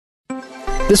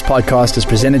This podcast is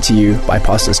presented to you by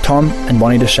Pastors Tom and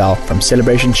Bonnie Deshal from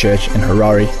Celebration Church in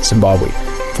Harare, Zimbabwe.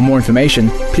 For more information,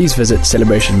 please visit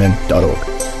celebrationmen.org.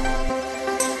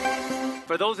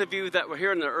 For those of you that were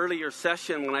here in the earlier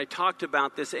session when I talked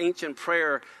about this ancient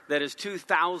prayer that is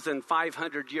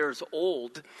 2,500 years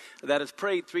old, that is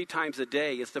prayed 3 times a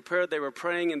day. It's the prayer they were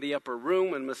praying in the upper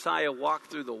room when Messiah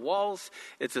walked through the walls.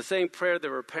 It's the same prayer they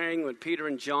were praying when Peter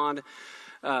and John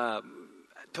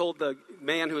told the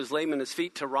man who was lame in his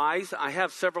feet to rise. I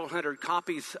have several hundred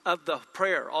copies of the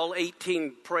prayer, all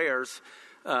 18 prayers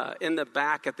in the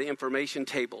back at the information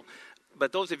table.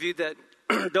 But those of you that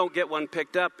don't get one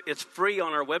picked up, it's free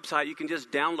on our website. You can just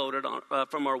download it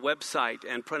from our website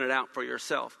and print it out for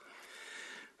yourself.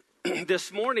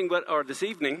 This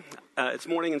evening, it's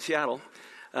morning in Seattle,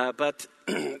 but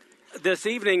this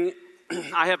evening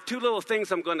I have 2 little things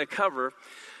I'm going to cover.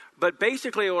 But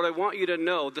basically what I want you to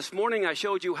know, this morning I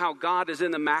showed you how God is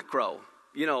in the macro.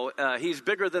 You know, he's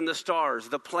bigger than the stars,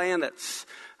 the planets.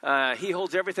 He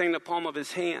holds everything in the palm of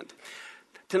his hand.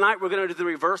 Tonight we're going to do the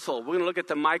reversal. We're going to look at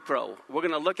the micro. We're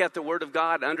going to look at the Word of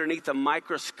God underneath the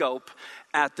microscope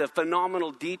at the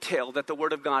phenomenal detail that the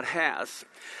Word of God has.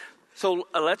 So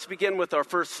let's begin with our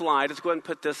first slide. Let's go ahead and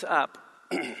put this up.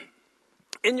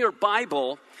 In your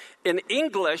Bible, in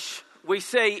English, we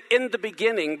say in the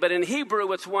beginning, but in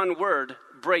Hebrew it's one word,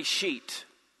 Breshit.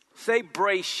 Say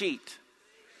Breshit.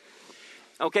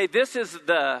 Okay, this is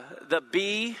the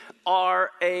B-R-A-S-H-I-T,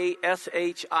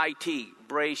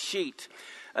 Breshit.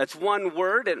 It's one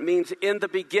word. It means in the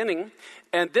beginning.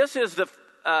 And this is the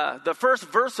first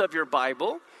verse of your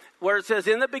Bible where it says,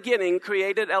 in the beginning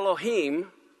created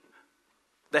Elohim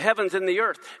the heavens and the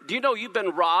earth. Do you know you've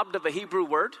been robbed of a Hebrew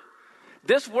word?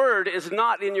 This word is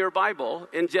not in your Bible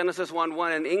in Genesis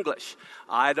 1:1 in English.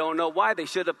 I don't know why they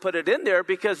should have put it in there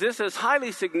because this is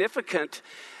highly significant.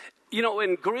 You know,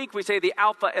 in Greek we say the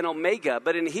Alpha and Omega,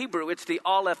 but in Hebrew it's the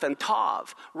Aleph and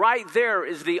Tav. Right there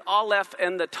is the Aleph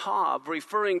and the Tav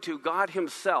referring to God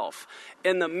himself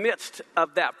in the midst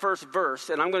of that first verse.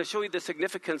 And I'm going to show you the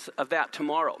significance of that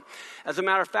tomorrow. As a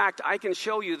matter of fact, I can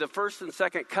show you the first and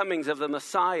second comings of the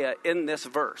Messiah in this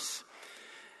verse.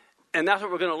 And that's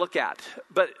what we're going to look at.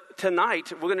 But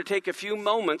tonight, we're going to take a few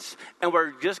moments, and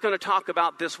we're just going to talk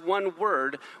about this one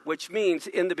word, which means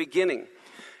in the beginning.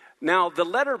 Now, the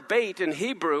letter Beit in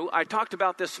Hebrew, I talked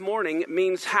about this morning,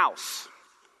 means house.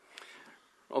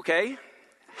 Okay?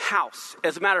 House.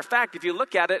 As a matter of fact, if you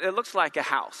look at it, it looks like a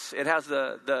house. It has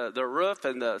the roof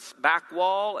and the back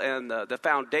wall and the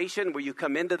foundation where you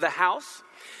come into the house.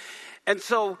 And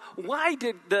so why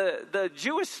did the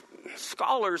Jewish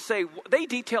scholars say, they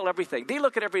detail everything. They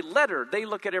look at every letter. They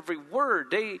look at every word.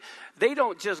 They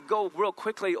don't just go real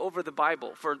quickly over the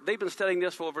Bible. They've been studying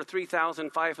this for over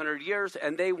 3,500 years,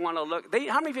 and they want to look.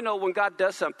 How many of you know when God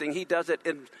does something, he does it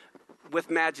with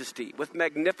majesty, with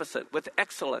magnificent, with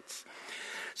excellence?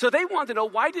 So they want to know,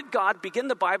 why did God begin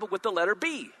the Bible with the letter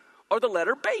B or the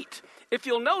letter Beit? If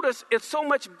you'll notice, it's so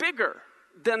much bigger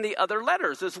than the other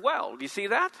letters as well. Do you see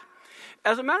that?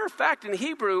 As a matter of fact, in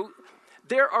Hebrew,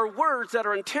 there are words that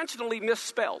are intentionally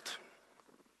misspelled,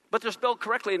 but they're spelled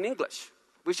correctly in English.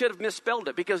 We should have misspelled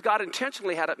it because God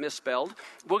intentionally had it misspelled.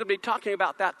 We're going to be talking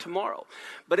about that tomorrow.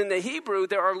 But in the Hebrew,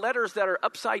 there are letters that are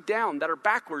upside down, that are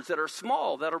backwards, that are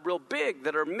small, that are real big,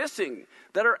 that are missing,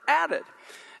 that are added.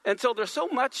 And so there's so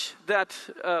much that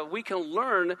we can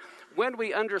learn when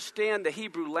we understand the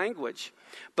Hebrew language.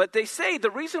 But they say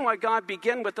the reason why God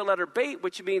began with the letter Beit,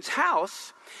 which means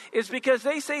house, is because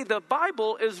they say the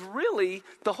Bible is really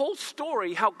the whole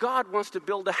story how God wants to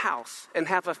build a house and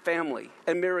have a family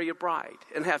and marry a bride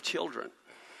and have children.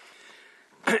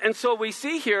 And so we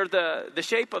see here the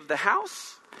shape of the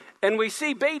house, and we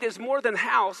see Beit is more than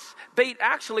house. Beit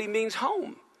actually means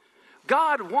home.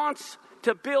 God wants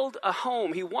to build a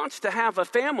home. He wants to have a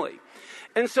family.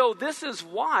 And so this is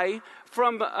why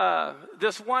from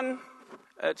this one,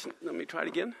 let me try it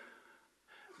again.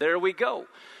 There we go.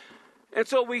 And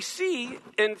so we see,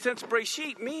 and since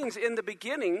Breshit means in the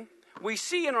beginning, we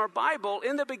see in our Bible,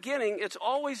 in the beginning, it's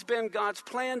always been God's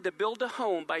plan to build a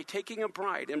home by taking a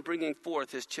bride and bringing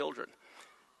forth his children.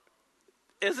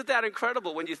 Isn't that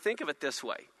incredible when you think of it this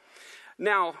way?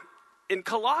 Now, in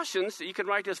Colossians, you can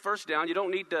write this verse down. You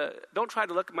don't try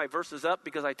to look my verses up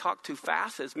because I talk too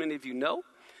fast, as many of you know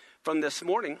from this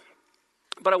morning.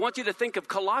 But I want you to think of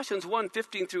Colossians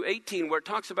 1:15 through 18, where it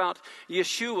talks about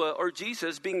Yeshua or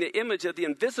Jesus being the image of the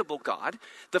invisible God,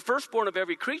 the firstborn of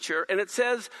every creature. And it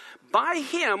says, by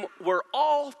him were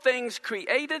all things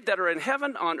created that are in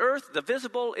heaven, on earth, the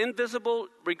visible, invisible,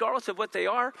 regardless of what they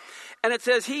are. And it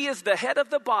says he is the head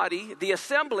of the body, the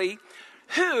assembly,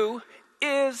 who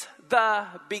is the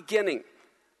beginning.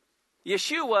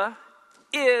 Yeshua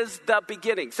is the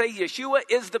beginning. Say, Yeshua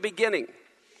is the beginning.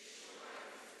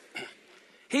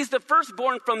 He's the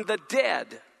firstborn from the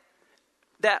dead,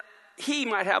 that he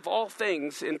might have all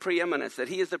things in preeminence, that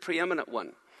he is the preeminent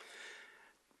one.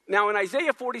 Now in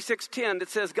Isaiah 46:10, it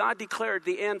says, God declared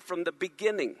the end from the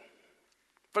beginning.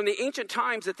 From the ancient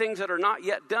times, the things that are not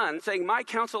yet done, saying, my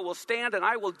counsel will stand and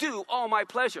I will do all my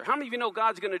pleasure. How many of you know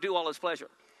God's going to do all his pleasure?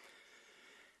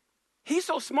 He's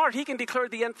so smart, he can declare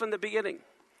the end from the beginning.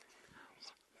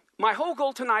 My whole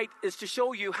goal tonight is to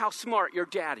show you how smart your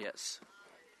dad is.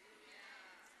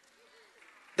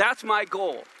 That's my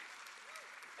goal.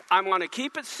 I'm going to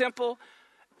keep it simple,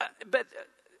 but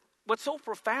what's so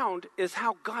profound is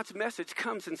how God's message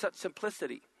comes in such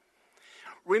simplicity.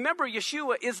 Remember,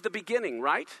 Yeshua is the beginning,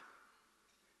 right?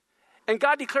 And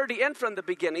God declared the end from the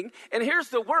beginning. And here's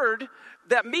the word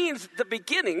that means the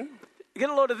beginning. Get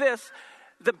a load of this.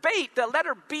 The bait, the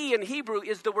letter B in Hebrew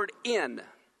is the word in.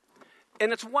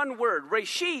 And it's one word.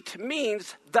 Reshit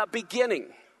means the beginning.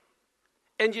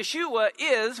 And Yeshua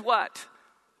is what?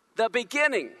 The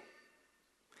beginning.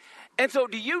 And so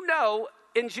do you know,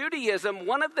 in Judaism,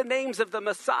 one of the names of the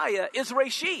Messiah is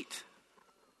Reshit.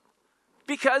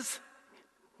 Because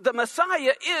the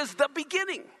Messiah is the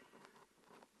beginning.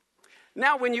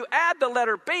 Now, when you add the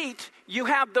letter bait, you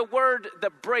have the word,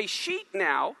 the Breshit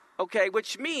now, okay,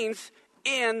 which means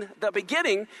in the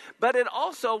beginning, but it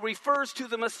also refers to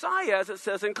the Messiah, as it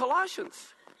says in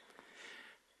Colossians.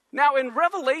 Now, in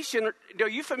Revelation, are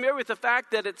you familiar with the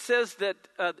fact that it says that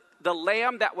the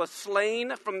lamb that was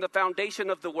slain from the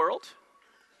foundation of the world?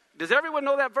 Does everyone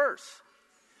know that verse?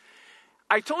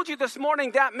 I told you this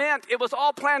morning that meant it was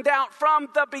all planned out from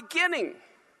the beginning.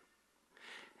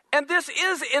 And this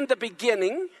is in the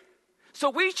beginning. So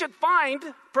we should find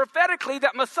prophetically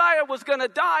that Messiah was going to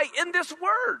die in this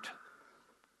word.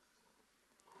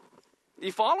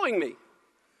 You following me?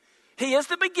 He is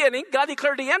the beginning. God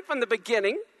declared the end from the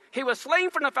beginning. He was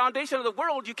slain from the foundation of the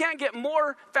world. You can't get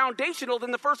more foundational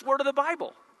than the first word of the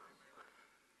Bible.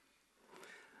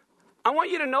 I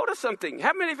want you to notice something.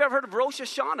 How many of you have ever heard of Rosh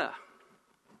Hashanah?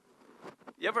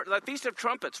 You ever, the Feast of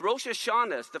Trumpets, Rosh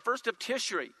Hashanah, the first of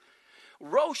Tishri.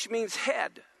 Rosh means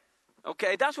head.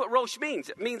 Okay, that's what Rosh means.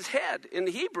 It means head in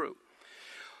the Hebrew.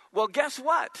 Well, guess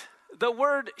what? The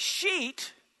word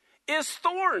sheet is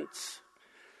thorns.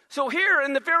 So here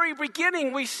in the very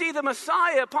beginning, we see the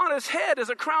Messiah upon his head as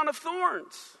a crown of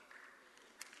thorns.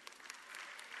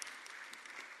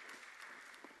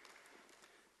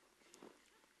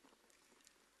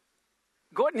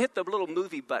 Go ahead and hit the little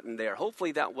movie button there.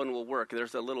 Hopefully that one will work.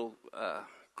 There's a little,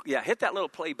 hit that little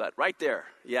play button right there.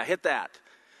 Yeah, hit that.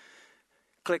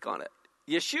 Click on it.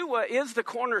 Yeshua is the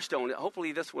cornerstone.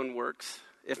 Hopefully this one works.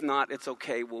 If not, it's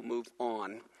okay. We'll move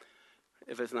on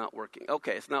if it's not working.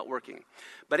 Okay, it's not working.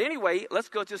 But anyway, let's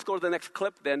just go to the next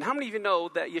clip then. How many of you know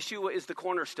that Yeshua is the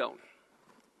cornerstone?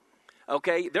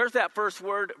 Okay, there's that first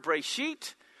word,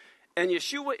 Breshit, and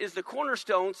Yeshua is the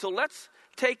cornerstone. So let's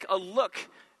take a look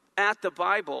at the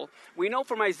Bible. We know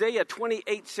from Isaiah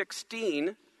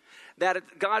 28:16 that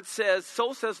God says,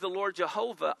 so says the Lord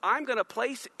Jehovah, I'm going to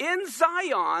place in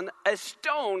Zion a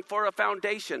stone for a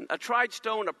foundation, a tried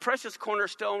stone, a precious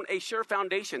cornerstone, a sure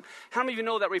foundation. How many of you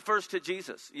know that refers to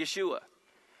Jesus, Yeshua?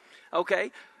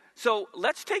 Okay, so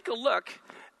let's take a look.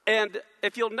 And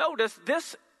if you'll notice,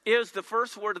 this is the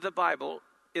first word of the Bible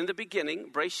in the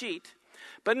beginning, Breshit.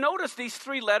 But notice these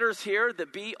three letters here, the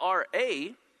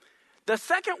B-R-A. The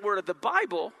second word of the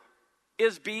Bible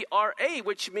is B-R-A,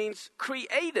 which means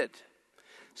created.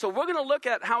 So we're going to look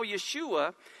at how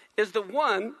Yeshua is the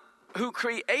one who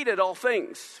created all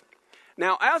things.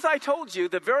 Now, as I told you,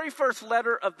 the very first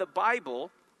letter of the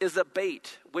Bible is a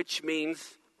beit, which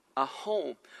means a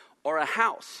home or a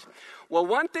house. Well,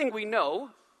 one thing we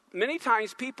know, many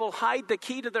times people hide the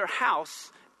key to their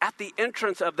house at the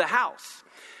entrance of the house.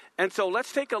 And so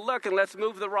let's take a look and let's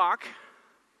move the rock.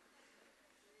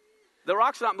 The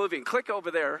rock's not moving. Click over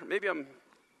there. Maybe I'm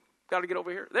got to get over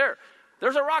here.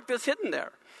 There's a rock that's hidden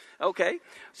there. Okay.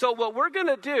 So what we're going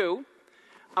to do,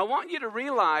 I want you to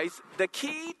realize the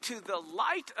key to the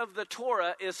light of the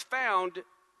Torah is found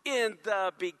in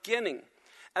the beginning.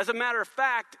 As a matter of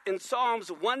fact, in Psalms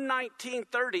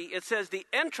 119:30, it says, the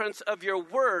entrance of your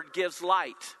word gives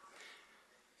light.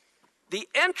 The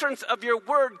entrance of your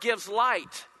word gives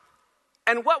light.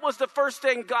 And what was the first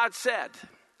thing God said?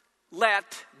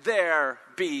 Let there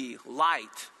be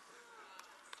light.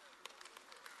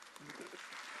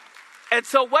 And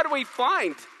so what do we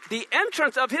find? The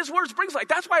entrance of his words brings light.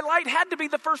 That's why light had to be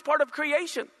the first part of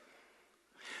creation.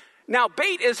 Now,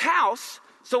 beit is house.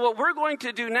 So what we're going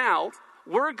to do now,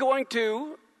 we're going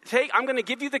to I'm going to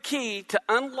give you the key to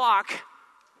unlock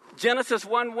Genesis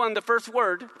 1:1, the first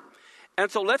word. And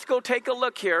so let's go take a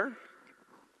look here.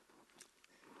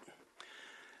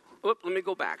 Let me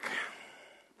go back.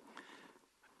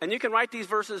 And you can write these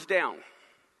verses down.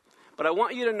 But I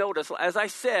want you to notice, as I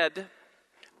said,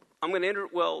 you're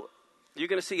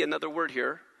going to see another word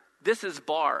here. This is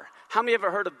bar. How many ever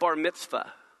heard of bar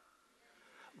mitzvah?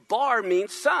 Bar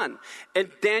means son.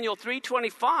 In Daniel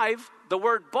 3:25, the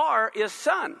word bar is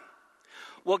son.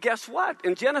 Well, guess what?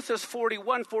 In Genesis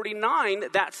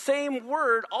 41:49, that same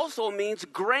word also means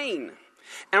grain.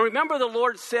 And remember the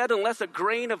Lord said, unless a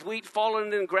grain of wheat fall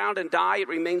into the ground and die, it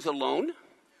remains alone.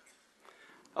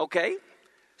 Okay?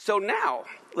 So now,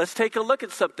 let's take a look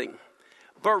at something.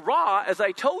 Bara, as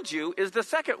I told you, is the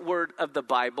second word of the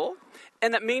Bible,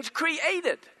 and it means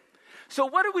created. So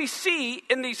what do we see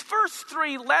in these first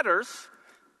three letters?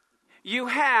 You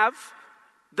have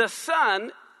the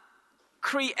Son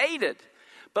created.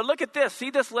 But look at this. See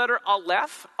this letter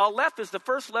Aleph? Aleph is the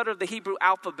first letter of the Hebrew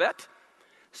alphabet.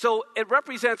 So it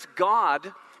represents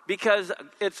God because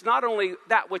it's not only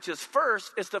that which is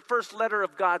first, it's the first letter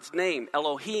of God's name,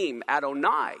 Elohim,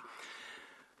 Adonai.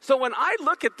 So when I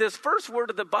look at this first word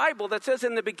of the Bible that says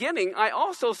in the beginning, I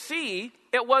also see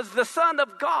it was the Son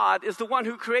of God is the one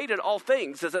who created all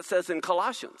things, as it says in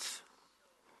Colossians.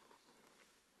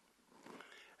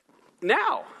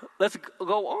 Now, let's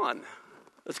go on.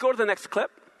 Let's go to the next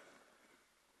clip.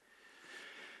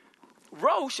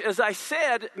 Rosh, as I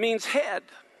said, means head.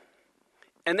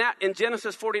 And that in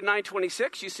Genesis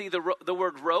 49:26, you see the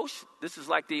word Rosh. This is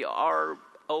like the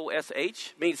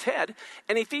R-O-S-H, means head.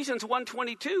 And Ephesians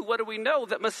 1:22, what do we know?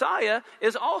 That Messiah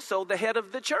is also the head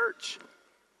of the church.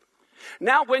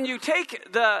 Now, when you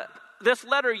take this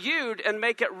letter Yud and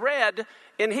make it red,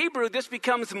 in Hebrew, this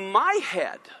becomes my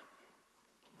head.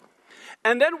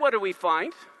 And then what do we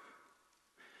find?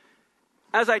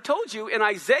 As I told you, in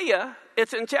Isaiah,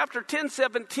 it's in chapter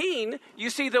 10:17, you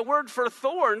see the word for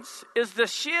thorns is the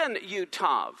shin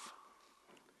yutav.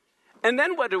 And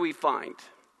then what do we find?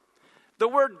 The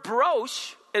word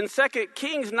brosh in 2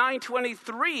 Kings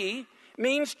 9:23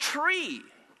 means tree.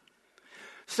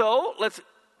 So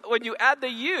when you add the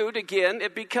yud again,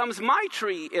 it becomes my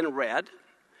tree in red.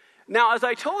 Now, as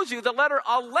I told you, the letter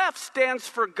Aleph stands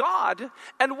for God.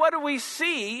 And what do we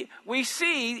see? We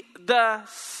see the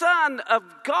Son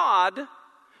of God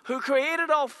who created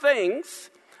all things,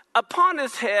 upon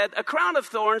his head a crown of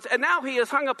thorns, and now he is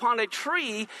hung upon a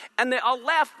tree, and the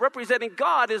Aleph representing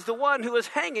God is the one who is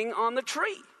hanging on the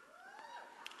tree.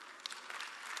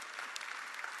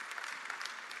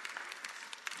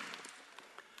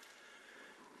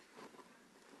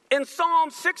 In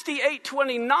Psalm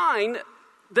 68:29,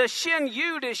 the Shin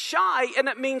Yud is shy, and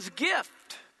it means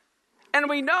gift. And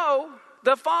we know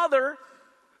the Father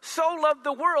so loved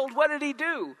the world, what did he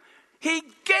do? He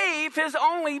gave his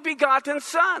only begotten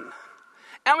Son.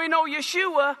 And we know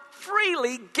Yeshua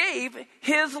freely gave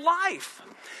his life.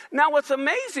 Now what's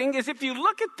amazing is if you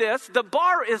look at this, the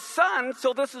bar is Son,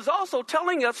 so this is also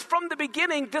telling us from the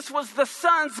beginning this was the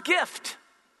Son's gift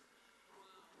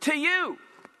to you.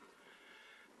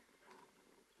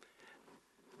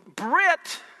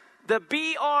 Brit, the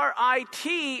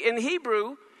B-R-I-T in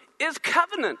Hebrew, is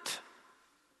covenant.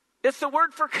 It's the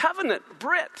word for covenant,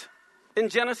 Brit, in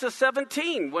Genesis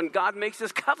 17, when God makes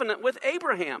his covenant with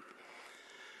Abraham.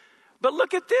 But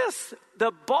look at this.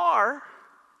 The bar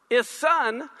is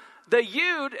son. The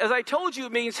yud, as I told you,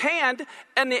 means hand,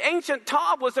 and the ancient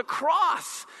tav was a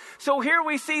cross. So here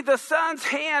we see the son's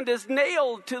hand is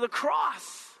nailed to the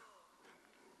cross.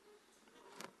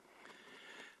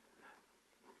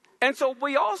 And so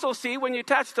we also see when you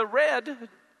attach the red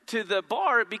to the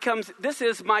bar, it becomes, this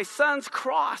is my son's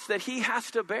cross that he has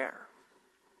to bear.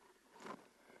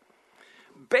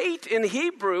 Beit in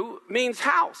Hebrew means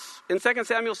house. In 2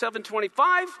 Samuel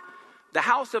 7:25, the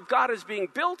house of God is being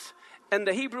built, and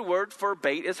the Hebrew word for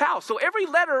beit is house. So every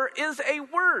letter is a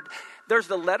word. There's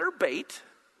the letter beit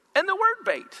and the word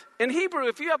beit. In Hebrew,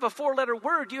 if you have a 4-letter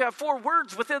word, you have 4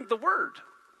 words within the word.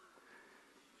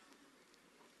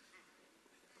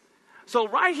 So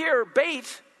right here,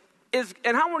 beit is,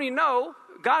 and how many know,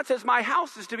 God says my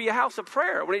house is to be a house of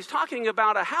prayer. When he's talking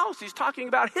about a house, he's talking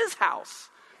about his house.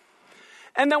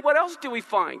 And then what else do we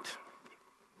find?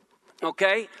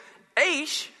 Okay,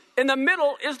 Aish in the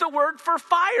middle is the word for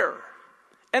fire.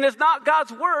 And is not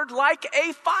God's word like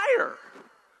a fire?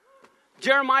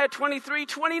 Jeremiah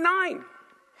 23:29.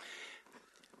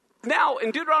 Now,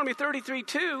 in Deuteronomy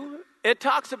 33:2, it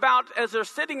talks about as they're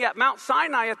sitting at Mount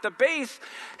Sinai at the base,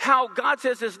 how God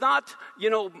says is not,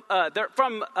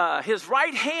 from his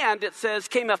right hand, it says,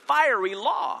 came a fiery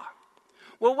law.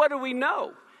 Well, what do we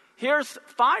know? here's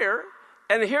fire,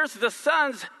 and here's the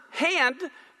Son's hand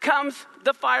comes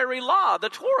the fiery law, the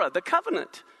Torah, the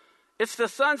covenant. It's the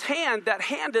Son's hand that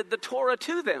handed the Torah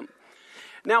to them.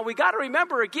 Now, we got to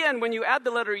remember, again, when you add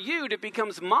the letter Yud, it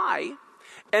becomes my,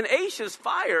 and Aish is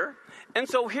fire. And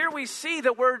so here we see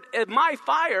the word my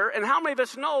fire, and how many of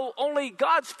us know only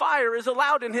God's fire is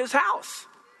allowed in his house?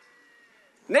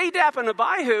 Nadab and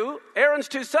Abihu, Aaron's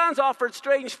two sons, offered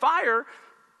strange fire,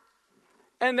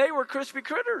 and they were crispy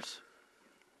critters.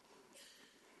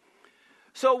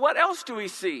 So what else do we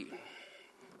see?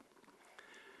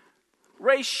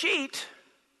 Reshit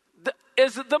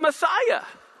is the Messiah,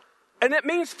 and it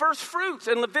means first fruits.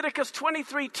 In Leviticus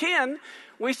 23:10,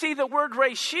 we see the word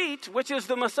Reshit, which is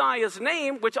the Messiah's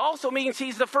name, which also means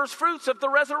he's the first fruits of the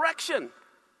resurrection.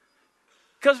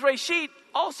 Because Reshit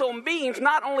also means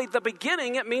not only the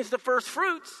beginning, it means the first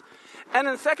fruits. And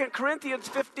in 2 Corinthians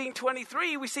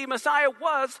 15:23, we see Messiah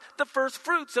was the first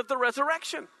fruits of the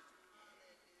resurrection.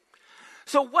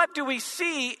 So what do we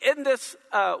see in this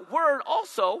word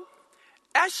also?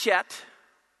 Eshet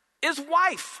is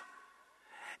wife.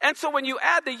 And so when you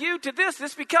add the you to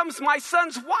this becomes my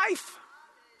son's wife.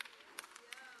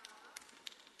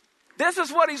 This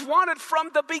is what he's wanted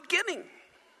from the beginning.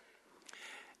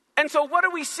 And so what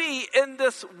do we see in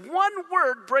this one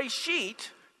word,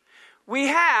 Breshit? We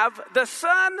have the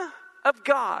Son of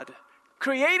God,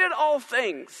 created all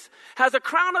things, has a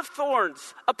crown of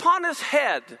thorns upon his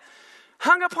head,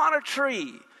 hung upon a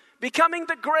tree, becoming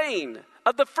the grain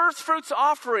of the first fruits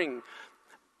offering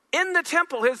in the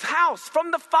temple, his house,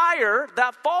 from the fire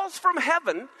that falls from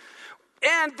heaven.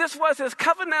 And this was his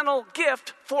covenantal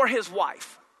gift for his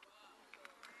wife.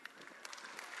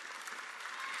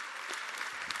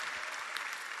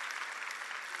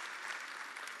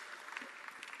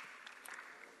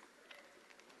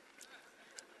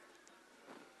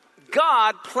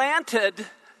 God planted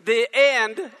the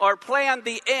end, or planned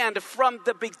the end from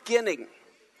the beginning.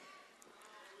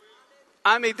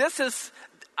 I mean, this is,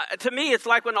 to me, it's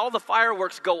like when all the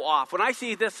fireworks go off. When I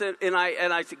see this and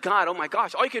I say, God, oh my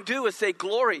gosh, all you can do is say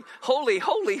glory, holy,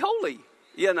 holy, holy,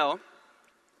 you know.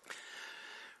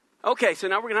 Okay, so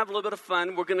now we're going to have a little bit of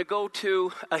fun. We're going to go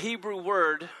to a Hebrew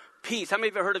word, peace. How many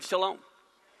of you have heard of shalom?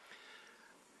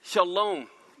 Shalom,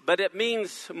 but it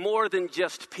means more than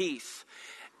just peace.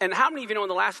 And how many of you know in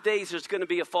the last days there's going to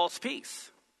be a false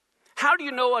peace? How do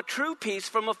you know a true peace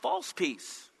from a false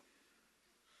peace?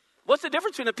 What's the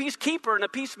difference between a peacekeeper and a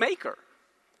peacemaker?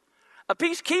 A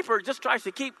peacekeeper just tries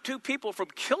to keep two people from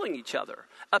killing each other.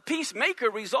 A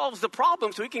peacemaker resolves the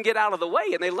problem so he can get out of the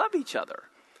way, and they love each other.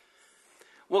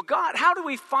 Well, God, how do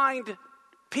we find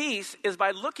peace is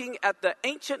by looking at the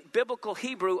ancient biblical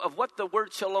Hebrew of what the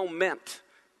word shalom meant.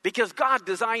 Because God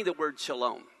designed the word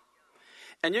shalom.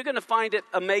 And you're going to find it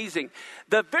amazing.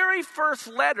 The very first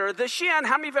letter, the shin,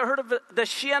 how many of you have heard of the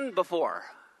shin before?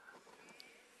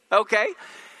 Okay.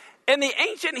 In the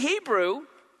ancient Hebrew,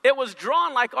 it was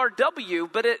drawn like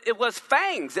RW, but it was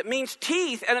fangs. It means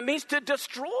teeth, and it means to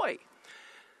destroy.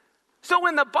 So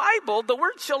in the Bible, the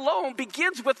word shalom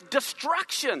begins with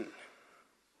destruction.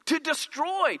 To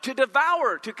destroy, to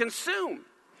devour, to consume.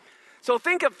 So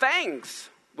think of fangs.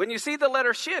 When you see the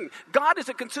letter shin, God is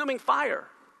a consuming fire.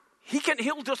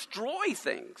 He'll destroy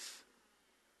things.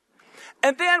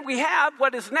 And then we have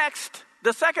what is next,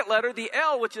 the second letter, the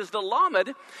L, which is the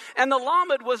Lamed. And the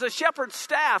Lamed was a shepherd's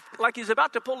staff, like he's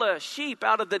about to pull a sheep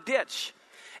out of the ditch.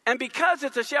 And because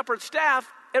it's a shepherd's staff,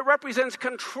 it represents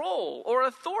control or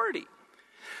authority.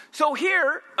 So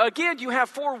here, again, you have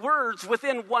four words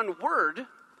within one word.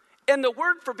 In the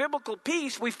word for biblical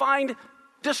peace, we find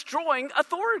destroying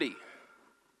authority.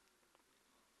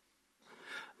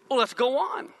 Well, let's go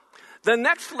on. The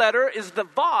next letter is the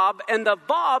Vav, and the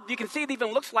Vav, you can see it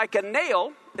even looks like a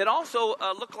nail. It also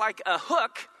looks like a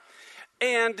hook,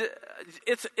 and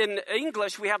it's in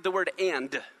English we have the word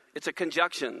and. It's a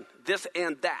conjunction, this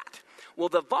and that. Well,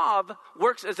 the Vav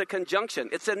works as a conjunction.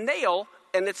 It's a nail,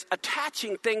 and it's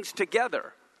attaching things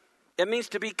together. It means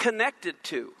to be connected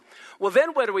to. Well,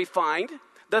 then what do we find?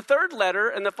 The third letter,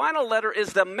 and the final letter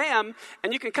is the Mem,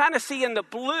 and you can kind of see in the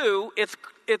blue, it's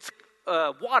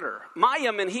water.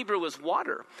 Mayim in Hebrew is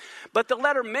water. But the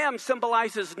letter Mem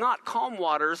symbolizes not calm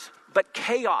waters, but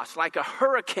chaos, like a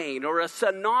hurricane or a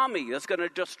tsunami that's going to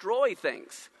destroy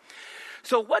things.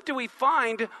 So what do we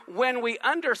find when we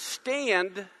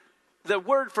understand the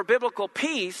word for biblical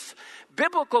peace?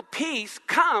 Biblical peace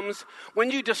comes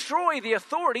when you destroy the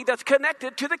authority that's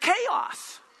connected to the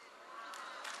chaos.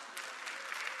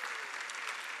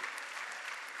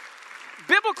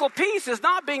 Biblical peace is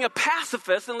not being a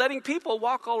pacifist and letting people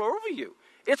walk all over you.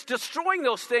 It's destroying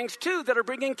those things too that are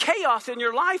bringing chaos in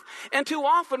your life. And too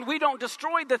often we don't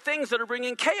destroy the things that are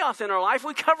bringing chaos in our life.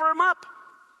 We cover them up.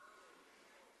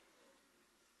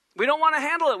 We don't want to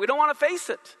handle it. We don't want to face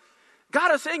it.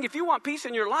 God is saying if you want peace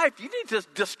in your life, you need to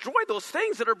destroy those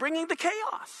things that are bringing the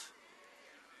chaos.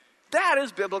 That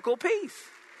is biblical peace.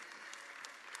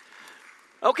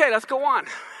 Okay, let's go on.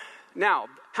 Now,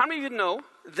 how many of you know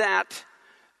that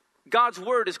God's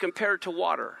word is compared to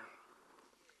water?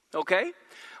 Okay?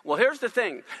 Well, here's the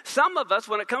thing. Some of us,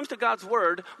 when it comes to God's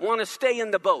word, want to stay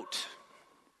in the boat.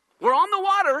 We're on the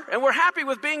water, and we're happy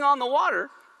with being on the water.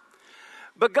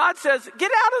 But God says,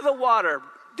 get out of the water.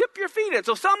 Dip your feet in.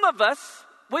 So some of us,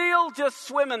 we'll just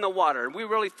swim in the water. We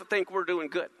really think we're doing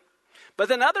good. But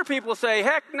then other people say,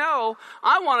 heck no,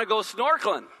 I want to go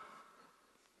snorkeling.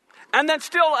 And then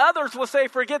still others will say,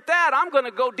 forget that, I'm going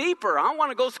to go deeper. I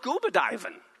want to go scuba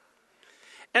diving.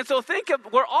 And so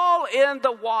we're all in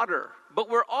the water, but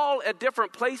we're all at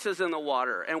different places in the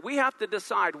water. And we have to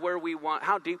decide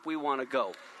how deep we want to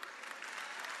go.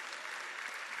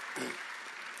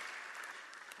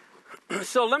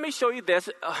 So let me show you this.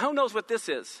 Who knows what this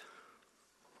is?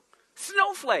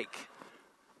 Snowflake.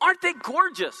 Aren't they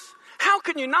gorgeous? How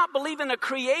can you not believe in a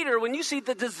creator when you see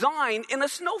the design in a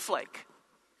snowflake?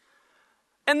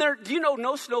 And do you know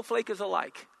no snowflake is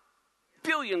alike?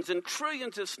 Billions and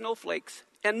trillions of snowflakes,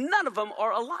 and none of them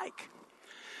are alike.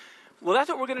 Well, that's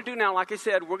what we're going to do now. Like I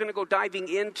said, we're going to go diving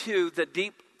into the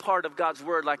deep part of God's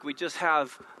word like we just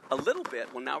have a little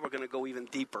bit. Well, now we're going to go even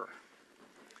deeper.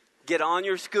 Get on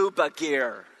your scuba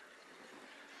gear.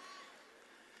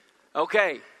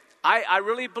 Okay, I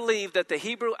really believe that the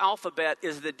Hebrew alphabet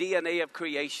is the DNA of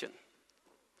creation.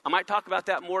 I might talk about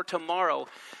that more tomorrow.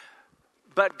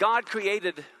 But God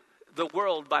created the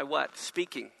world by what?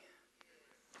 Speaking.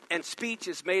 And speech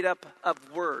is made up of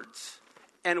words.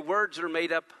 And words are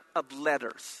made up of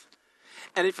letters.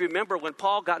 And if you remember, when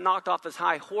Paul got knocked off his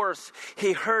high horse,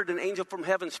 he heard an angel from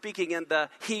heaven speaking in the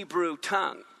Hebrew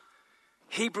tongue.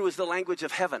 Hebrew is the language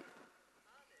of heaven.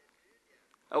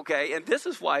 Okay, and this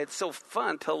is why it's so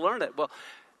fun to learn it. Well,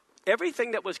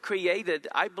 everything that was created,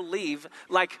 I believe,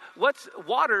 like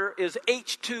water is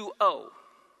H2O,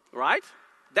 right?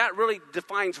 That really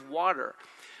defines water.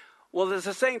 Well, there's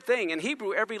the same thing. In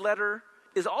Hebrew, every letter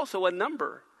is also a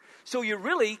number. So you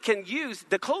really can use,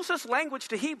 the closest language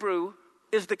to Hebrew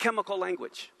is the chemical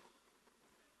language.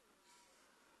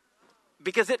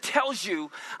 Because it tells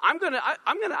you, I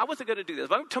wasn't going to do this,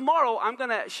 but tomorrow I'm going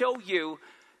to show you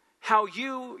how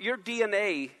your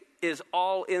DNA is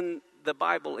all in the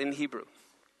Bible in Hebrew.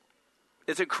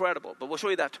 It's incredible, but we'll show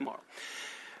you that tomorrow.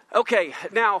 Okay,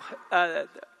 now,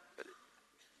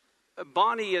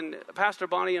 Pastor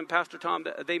Bonnie and Pastor Tom,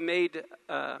 they made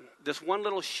this one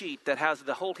little sheet that has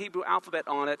the whole Hebrew alphabet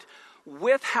on it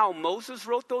with how Moses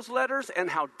wrote those letters and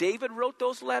how David wrote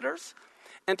those letters.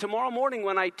 And tomorrow morning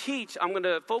when I teach, I'm going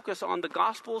to focus on the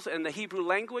Gospels and the Hebrew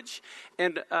language.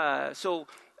 And so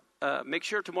make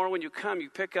sure tomorrow when you come, you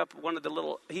pick up one of the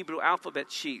little Hebrew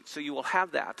alphabet sheets. So you will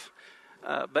have that.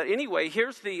 But anyway,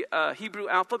 here's the Hebrew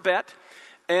alphabet.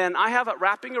 And I have it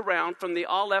wrapping around from the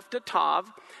Aleph to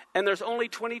Tav. And there's only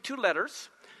 22 letters.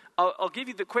 I'll give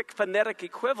you the quick phonetic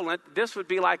equivalent. This would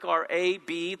be like our A,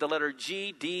 B, the letter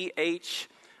G, D, H.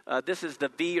 This is the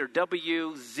V or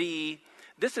W, Z.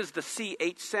 This is the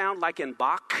CH sound, like in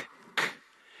Bach.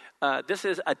 This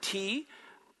is a T.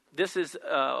 This is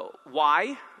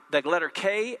Y, the letter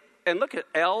K. And look at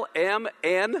L, M,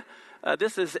 N.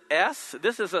 This is S.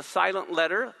 This is a silent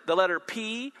letter, the letter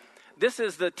P. This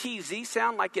is the TZ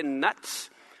sound, like in nuts.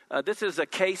 This is a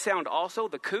K sound also,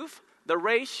 the Kuf, the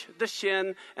Resh, the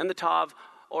Shin, and the Tav,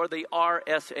 or the R,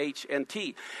 S, H, and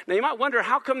T. Now you might wonder,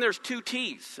 how come there's two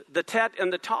T's, the Tet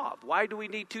and the Tav? Why do we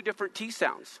need two different T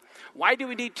sounds? Why do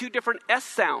we need two different S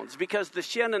sounds? Because the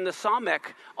Shin and the Samek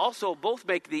also both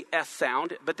make the S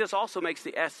sound, but this also makes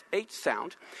the SH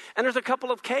sound. And there's a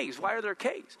couple of Ks. Why are there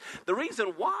Ks? The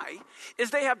reason why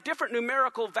is they have different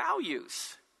numerical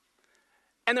values.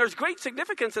 And there's great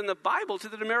significance in the Bible to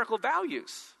the numerical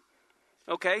values.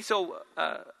 Okay, so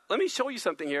let me show you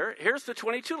something here. Here's the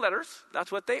 22 letters.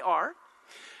 That's what they are.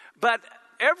 But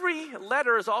every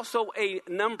letter is also a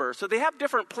number. So they have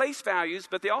different place values,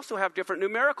 but they also have different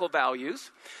numerical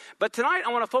values. But tonight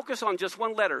I want to focus on just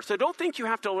one letter. So don't think you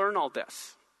have to learn all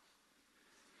this.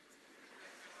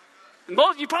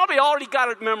 You probably already got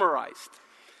it memorized.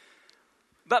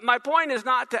 But my point is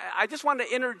I just want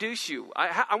to introduce you.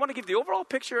 I want to give the overall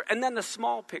picture and then the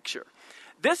small picture.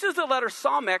 This is the letter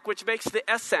Samek, which makes the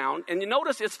S sound. And you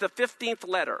notice it's the 15th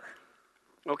letter.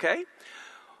 Okay?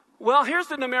 Well, here's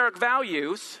the numeric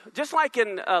values. Just like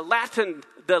in Latin,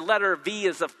 the letter V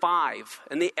is a 5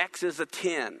 and the X is a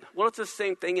 10. Well, it's the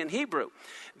same thing in Hebrew.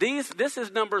 This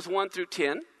is numbers 1 through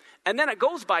 10. And then it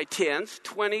goes by tens,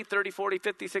 20, 30, 40,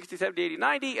 50, 60, 70, 80,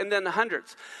 90, and then the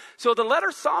hundreds. So the letter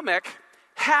Samek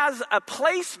has a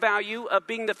place value of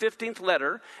being the 15th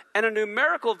letter and a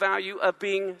numerical value of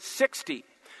being 60.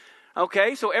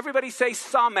 Okay, so everybody say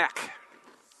Samek.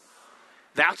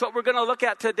 That's what we're going to look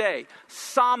at today.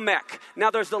 Samek.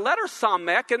 Now there's the letter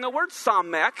Samek and the word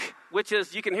Samek, which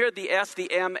is, you can hear the S, the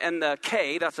M, and the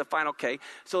K. That's the final K.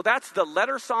 So that's the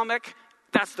letter Samek.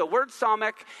 That's the word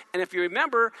Samek. And if you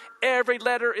remember, every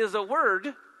letter is a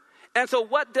word. And so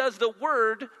what does the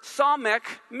word Samek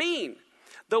mean?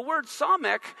 The word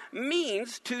Samek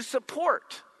means to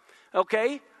support.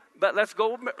 Okay? But let's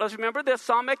remember this.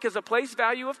 Samek is a place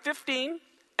value of 15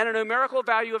 and a numerical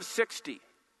value of 60.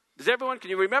 Can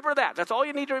you remember that? That's all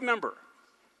you need to remember.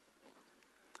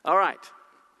 All right.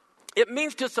 It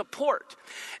means to support.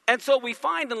 And so we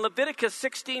find in Leviticus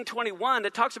 16:21,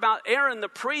 it talks about Aaron the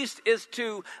priest is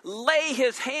to lay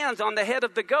his hands on the head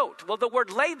of the goat. Well, the word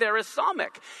lay there is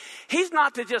Samek. He's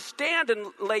not to just stand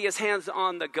and lay his hands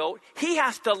on the goat. He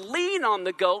has to lean on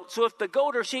the goat, so if the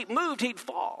goat or sheep moved, he'd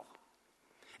fall.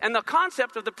 And the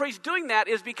concept of the priest doing that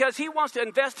is because he wants to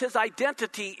invest his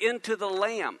identity into the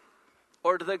lamb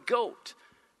or to the goat.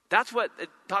 That's what it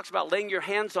talks about, laying your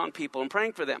hands on people and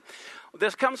praying for them.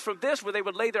 This comes from this, where they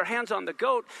would lay their hands on the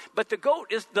goat, but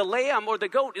the lamb or the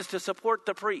goat is to support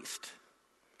the priest.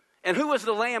 And who is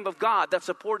the lamb of God that's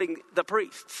supporting the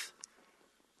priests?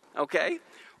 Okay,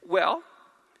 well,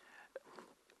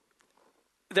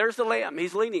 there's the lamb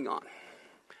he's leaning on.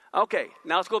 Okay,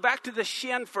 now let's go back to the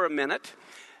shin for a minute.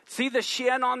 See the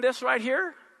shin on this right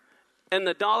here? And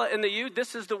the Dalet and the Yud,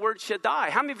 this is the word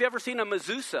Shaddai. How many of you ever seen a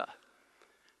mezuzah?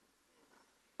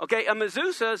 Okay, a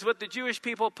mezuzah is what the Jewish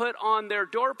people put on their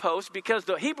doorpost, because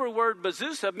the Hebrew word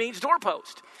mezuzah means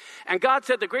doorpost. And God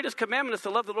said the greatest commandment is to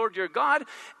love the Lord your God,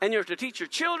 and you're to teach your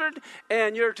children,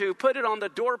 and you're to put it on the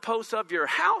doorpost of your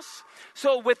house.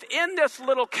 So within this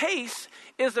little case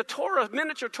is a Torah,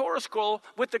 miniature Torah scroll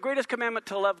with the greatest commandment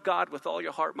to love God with all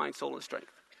your heart, mind, soul, and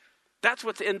strength. That's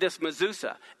what's in this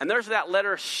mezuzah. And there's that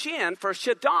letter Shin for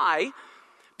Shaddai,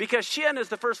 because Shin is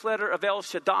the first letter of El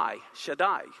Shaddai.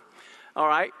 Shaddai. All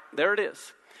right, there it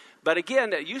is. But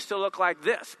again, it used to look like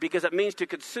this, because it means to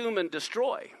consume and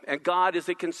destroy. And God is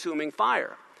a consuming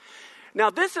fire.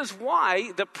 Now, this is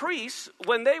why the priests,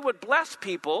 when they would bless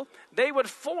people, they would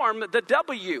form the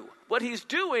W. What he's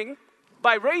doing,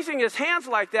 by raising his hands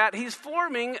like that, he's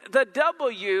forming the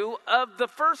W of the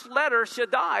first letter,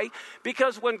 Shaddai,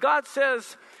 because when God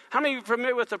says, how many of you are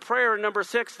familiar with the prayer in number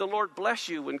 6, the Lord bless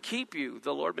you and keep you,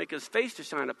 the Lord make his face to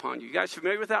shine upon you? You guys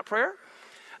familiar with that prayer?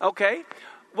 Okay.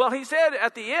 Well, he said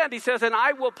at the end, he says, and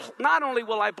I will, not only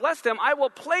will I bless them, I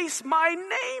will place my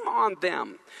name on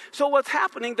them. So what's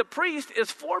happening, the priest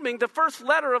is forming the first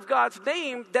letter of God's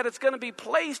name that it's going to be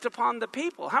placed upon the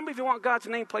people. How many of you want God's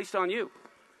name placed on you?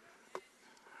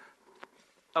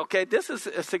 Okay, this is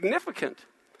significant.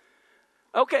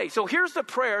 Okay, so here's the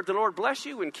prayer. The Lord bless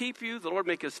you and keep you. The Lord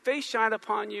make his face shine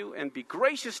upon you and be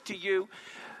gracious to you.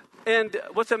 And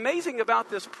what's amazing about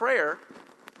this prayer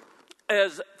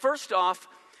is, first off,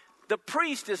 the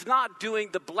priest is not doing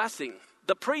the blessing.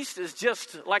 The priest is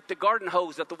just like the garden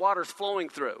hose that the water's flowing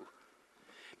through.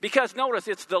 Because notice,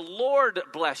 it's the Lord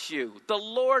bless you. The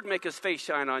Lord make his face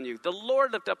shine on you. The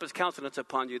Lord lift up his countenance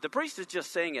upon you. The priest is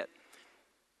just saying it.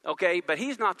 Okay, but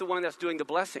he's not the one that's doing the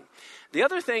blessing. The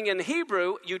other thing in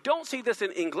Hebrew, you don't see this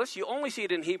in English. You only see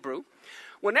it in Hebrew.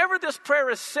 Whenever this prayer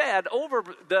is said over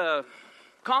the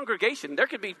congregation, there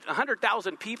could be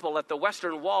 100,000 people at the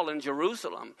Western Wall in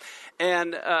Jerusalem.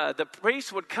 And the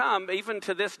priests would come, even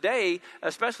to this day,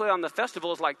 especially on the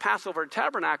festivals like Passover and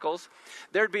Tabernacles,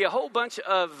 there'd be a whole bunch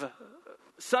of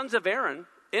sons of Aaron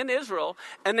in Israel,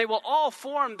 and they will all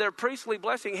form their priestly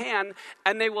blessing hand,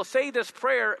 and they will say this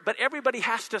prayer, but everybody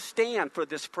has to stand for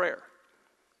this prayer.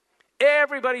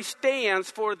 Everybody stands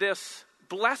for this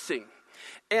blessing.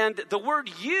 And the word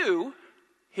you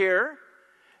here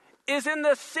is in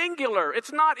the singular.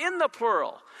 It's not in the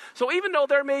plural. So even though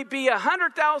there may be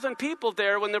 100,000 people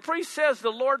there, when the priest says, the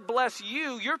Lord bless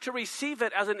you, you're to receive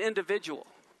it as an individual.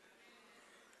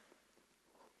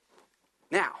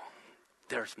 Now,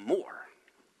 there's more.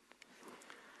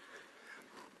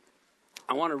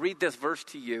 I want to read this verse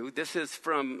to you. This is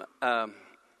from,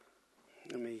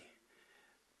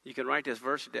 you can write this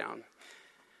verse down.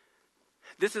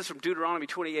 This is from Deuteronomy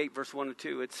 28, verse 1 and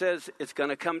 2. It says, it's going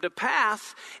to come to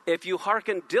pass if you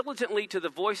hearken diligently to the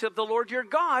voice of the Lord your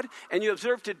God, and you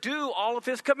observe to do all of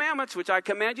his commandments, which I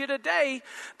command you today,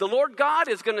 the Lord God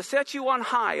is going to set you on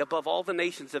high above all the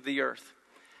nations of the earth.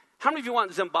 How many of you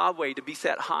want Zimbabwe to be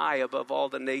set high above all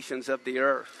the nations of the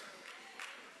earth?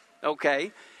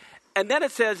 Okay. And then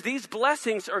it says, these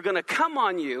blessings are going to come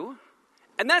on you.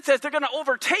 And then it says they're going to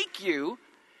overtake you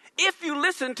if you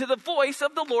listen to the voice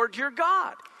of the Lord your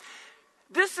God.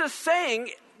 This is saying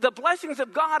the blessings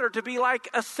of God are to be like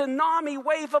a tsunami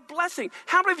wave of blessing.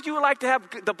 How many of you would like to have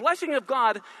the blessing of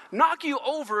God knock you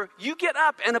over, you get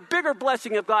up and a bigger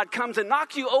blessing of God comes and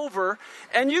knocks you over,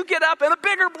 and you get up and a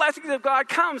bigger blessing of God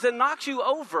comes and knocks you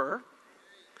over?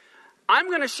 I'm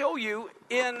going to show you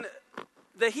in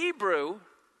the Hebrew,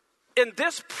 in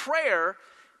this prayer,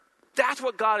 that's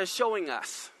what God is showing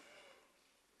us.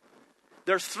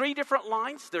 There's 3 different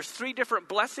lines. There's 3 different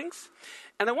blessings.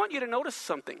 And I want you to notice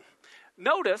something.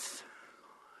 Notice,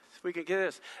 if we can get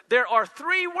this. There are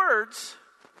 3 words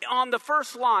on the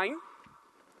first line.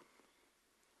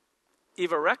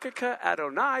 Ivarekeka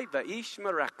Adonai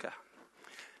va'ishmereka.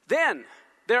 Then,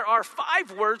 there are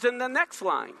 5 words in the next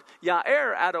line.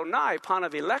 Ya'er Adonai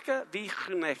panavileka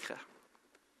v'chunecha.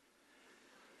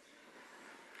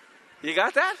 You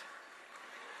got that?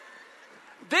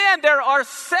 Then there are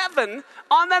 7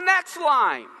 on the next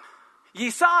line.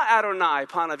 Yisa Adonai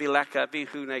panavileka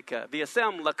v'chuneka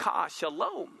v'yasem laka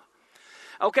shalom.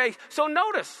 Okay, so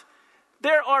notice,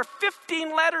 there are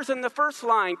 15 letters in the first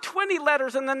line, 20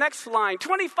 letters in the next line,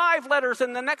 25 letters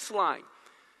in the next line.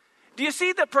 Do you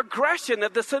see the progression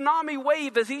of the tsunami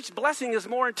wave as each blessing is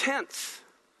more intense?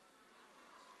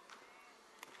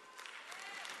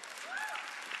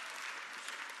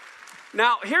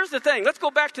 Now, here's the thing. Let's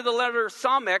go back to the letter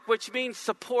Samek, which means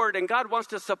support, and God wants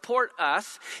to support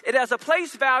us. It has a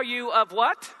place value of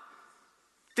what?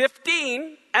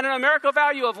 15, and an numerical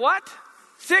value of what?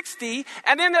 60.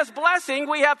 And in this blessing,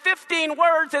 we have 15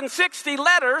 words and 60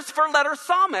 letters for letter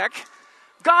Samek.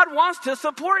 God wants to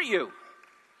support you.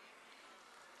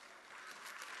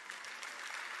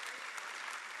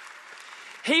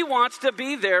 He wants to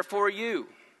be there for you.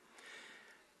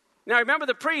 Now, remember,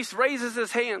 the priest raises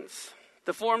his hands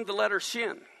to form the letter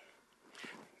Shin.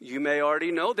 You may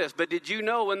already know this, but did you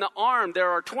know in the arm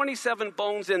there are 27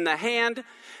 bones in the hand?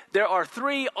 There are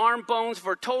 3 arm bones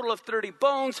for a total of 30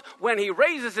 bones. When he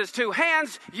raises his 2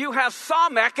 hands, you have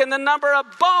Samek in the number of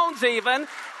bones even,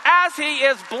 as he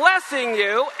is blessing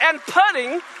you and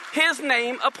putting his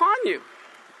name upon you.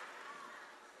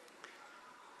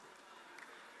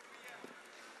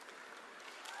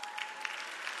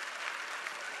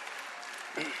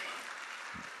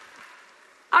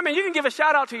 I mean, you can give a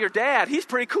shout out to your dad. He's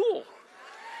pretty cool.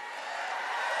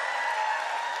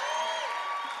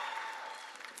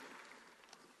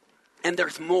 And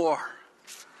there's more.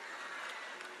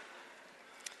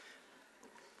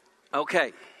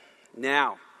 Okay,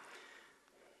 now,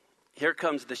 here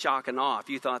comes the shock and awe, if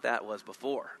you thought that was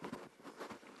before.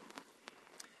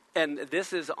 And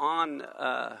this is on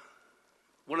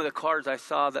one of the cards I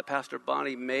saw that Pastor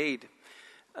Bonnie made.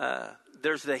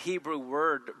 There's the Hebrew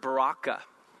word baraka.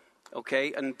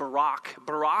 Okay, and Barak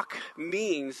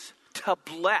means to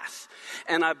bless.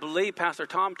 And I believe Pastor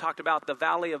Tom talked about the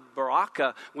valley of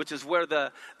Baraka, which is where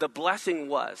the blessing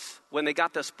was when they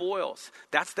got the spoils.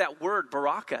 That's that word,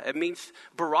 Baraka. It means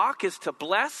Barak is to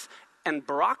bless, and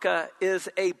Baraka is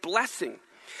a blessing.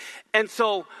 And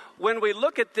so when we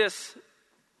look at this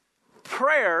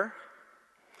prayer,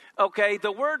 okay,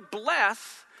 the word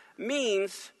bless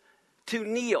means to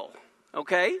kneel,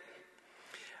 okay?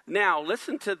 Now,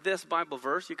 listen to this Bible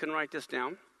verse. You can write this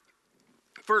down.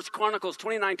 1 Chronicles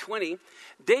 29:20.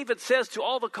 David says to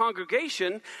all the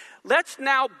congregation, let's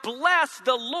now bless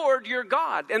the Lord your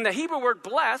God. And the Hebrew word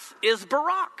bless is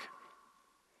barak.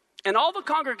 And all the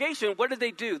congregation, what did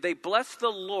they do? They blessed the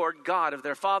Lord God of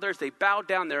their fathers. They bowed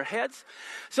down their heads.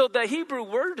 So the Hebrew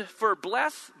word for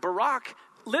bless, barak,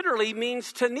 literally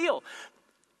means to kneel.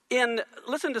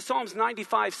 Listen to Psalms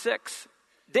 95:6.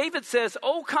 David says,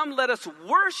 oh, come, let us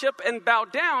worship and bow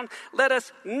down. Let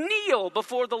us kneel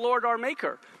before the Lord our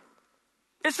Maker.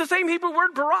 It's the same Hebrew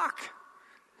word, barak.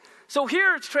 So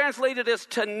here it's translated as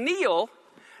to kneel,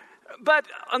 but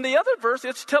on the other verse,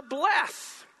 it's to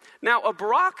bless. Now, a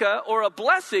baraka, or a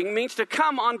blessing, means to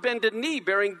come on bended knee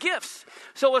bearing gifts.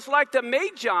 So it's like the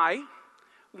Magi,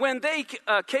 when they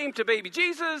came to baby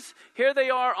Jesus, here they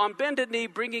are on bended knee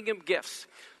bringing him gifts.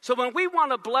 So when we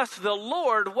want to bless the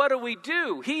Lord, what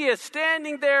do? He is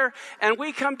standing there, and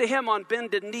we come to him on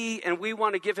bended knee, and we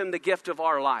want to give him the gift of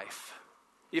our life.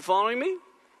 You following me?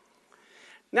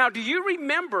 Now, do you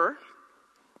remember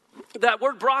that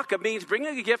word bracha means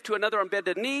bringing a gift to another on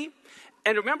bended knee.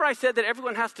 And remember I said that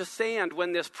everyone has to stand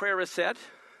when this prayer is said?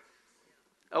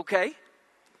 Okay.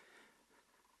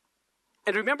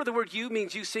 And remember the word you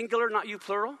means you singular, not you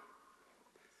plural.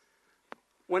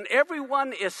 When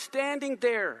everyone is standing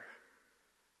there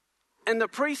and the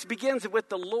priest begins with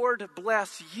the Lord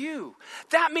bless you,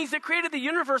 that means the creator of the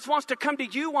universe wants to come to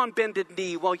you on bended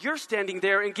knee while you're standing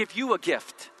there and give you a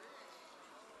gift.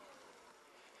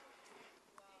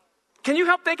 Can you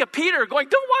help think of Peter going,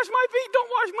 don't wash my feet, don't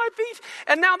wash my feet.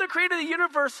 And now the creator of the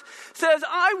universe says,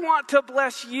 I want to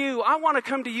bless you. I want to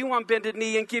come to you on bended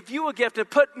knee and give you a gift and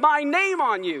put my name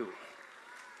on you.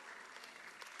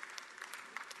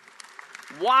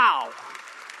 Wow.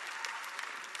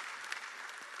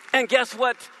 And guess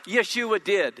what Yeshua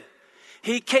did?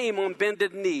 He came on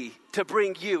bended knee to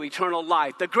bring you eternal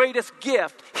life. The greatest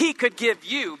gift he could give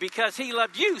you because he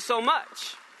loved you so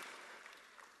much.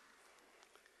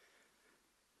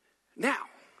 Now,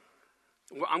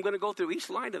 I'm going to go through each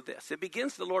line of this. It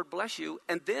begins, the Lord bless you.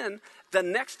 And then the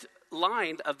next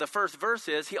line of the first verse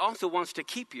is, he also wants to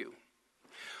keep you.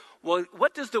 Well,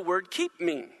 what does the word keep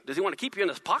mean? Does he want to keep you in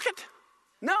his pocket?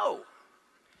 No.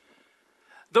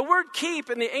 The word keep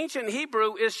in the ancient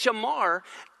Hebrew is shamar,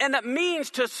 and it means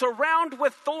to surround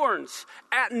with thorns.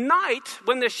 At night,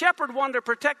 when the shepherd wanted to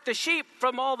protect the sheep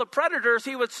from all the predators,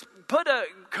 he would put a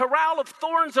corral of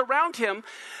thorns around him.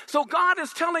 So God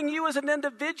is telling you as an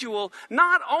individual,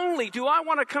 not only do I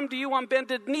want to come to you on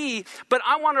bended knee, but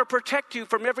I want to protect you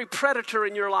from every predator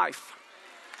in your life.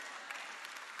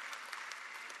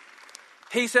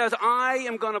 He says, I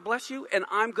am going to bless you, and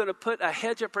I'm going to put a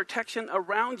hedge of protection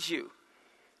around you.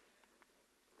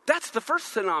 That's the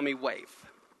first tsunami wave.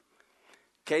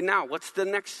 Okay, now what's the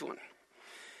next one?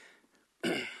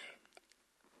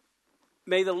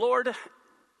 May the Lord's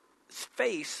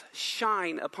face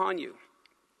shine upon you.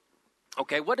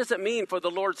 Okay, what does it mean for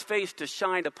the Lord's face to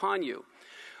shine upon you?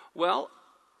 Well,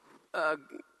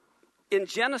 in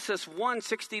Genesis 1,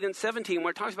 16 and 17,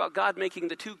 where it talks about God making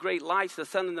the two great lights, the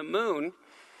sun and the moon,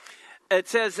 it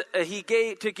says he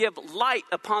gave to give light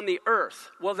upon the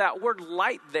earth. Well, that word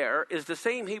light there is the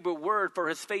same Hebrew word for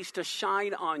his face to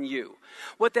shine on you.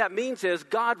 What that means is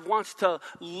God wants to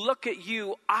look at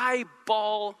you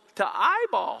eyeball to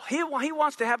eyeball. He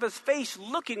wants to have his face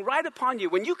looking right upon you.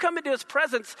 When you come into his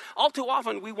presence, all too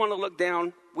often we want to look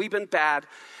down. We've been bad.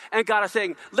 And God is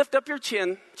saying, lift up your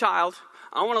chin, child.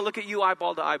 I want to look at you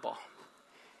eyeball to eyeball.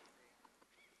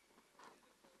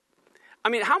 I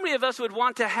mean, how many of us would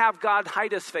want to have God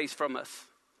hide his face from us?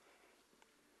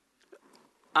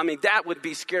 I mean, that would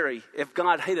be scary if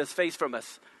God hid his face from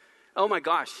us. Oh my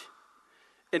gosh.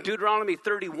 In Deuteronomy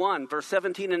 31, verse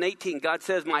 17 and 18, God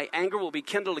says, my anger will be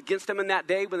kindled against them in that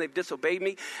day when they've disobeyed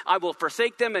me. I will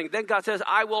forsake them. And then God says,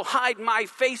 I will hide my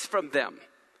face from them.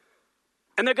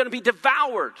 And they're going to be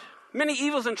devoured. Many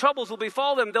evils and troubles will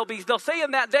befall them. They'll say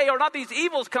in that day, are not these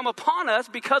evils come upon us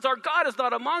because our God is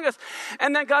not among us?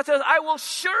 And then God says, I will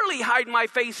surely hide my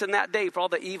face in that day for all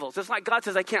the evils. It's like God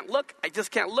says, I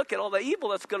just can't look at all the evil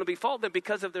that's going to befall them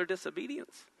because of their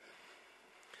disobedience.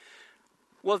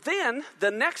 Well, then the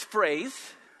next phrase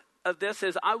of this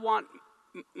is, I want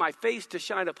my face to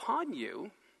shine upon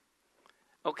you.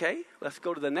 Okay, let's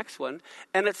go to the next one.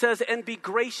 And it says, and be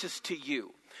gracious to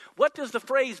you. What does the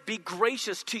phrase be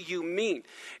gracious to you mean?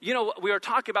 You know, we are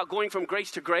talking about going from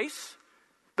grace to grace.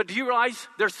 But do you realize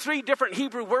there's 3 different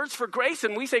Hebrew words for grace?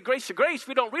 And we say grace to grace.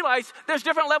 We don't realize there's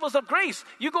different levels of grace.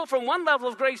 You go from one level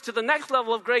of grace to the next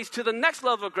level of grace to the next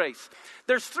level of grace.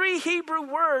 There's 3 Hebrew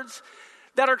words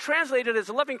that are translated as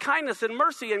loving kindness and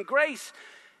mercy and grace.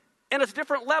 And it's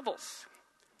different levels.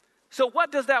 So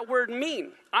what does that word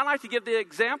mean? I like to give the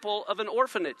example of an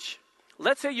orphanage.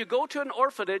 Let's say you go to an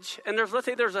orphanage and let's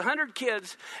say there's 100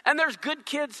 kids, and there's good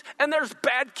kids and there's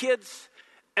bad kids,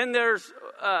 and there's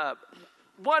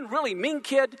one really mean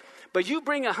kid, but you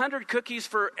bring 100 cookies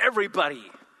for everybody.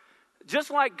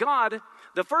 Just like God,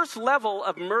 the first level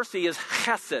of mercy is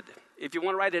chesed. If you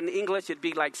want to write it in English, it'd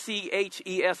be like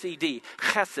C-H-E-S-E-D,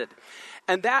 chesed.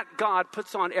 And that God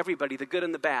puts on everybody, the good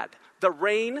and the bad. The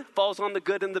rain falls on the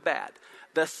good and the bad.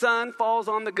 The sun falls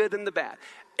on the good and the bad.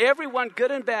 Everyone,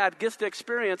 good and bad, gets to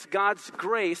experience God's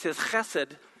grace, his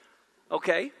chesed,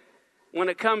 okay? When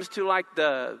it comes to like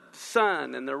the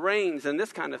sun and the rains and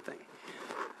this kind of thing.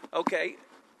 Okay,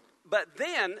 but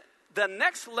then the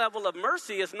next level of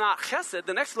mercy is not chesed.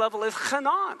 The next level is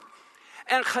chanan.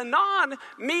 And chanan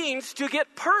means to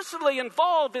get personally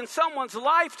involved in someone's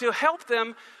life to help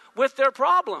them with their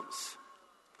problems.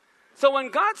 So when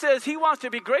God says he wants to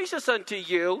be gracious unto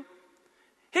you,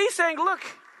 he's saying, look,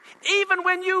 Even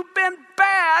when you've been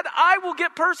bad, I will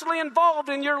get personally involved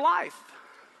in your life.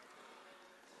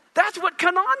 That's what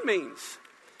Canaan means.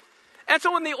 And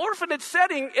so in the orphanage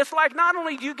setting, it's like not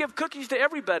only do you give cookies to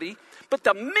everybody, but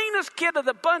the meanest kid of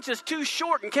the bunch is too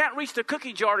short and can't reach the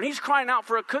cookie jar, and he's crying out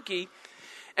for a cookie.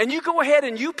 And you go ahead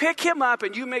and you pick him up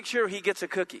and you make sure he gets a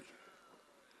cookie.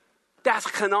 That's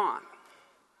Canaan.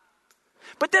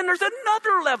 But then there's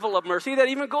another level of mercy that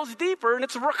even goes deeper, and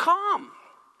it's rakam.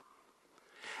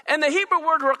 And the Hebrew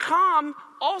word rakam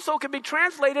also can be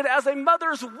translated as a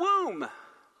mother's womb.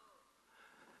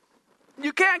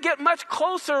 You can't get much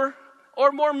closer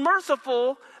or more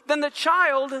merciful than the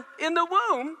child in the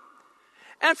womb.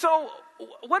 And so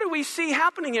what do we see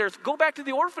happening here? Go back to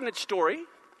the orphanage story.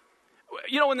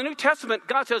 You know, in the New Testament,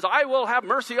 God says, I will have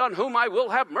mercy on whom I will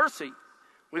have mercy.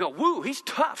 We go, woo, he's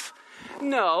tough.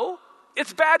 No,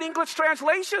 it's bad English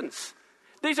translations.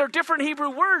 These are different Hebrew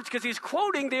words because he's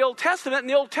quoting the Old Testament. In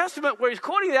the Old Testament where he's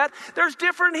quoting that, there's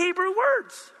different Hebrew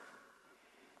words.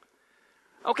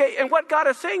 Okay, and what God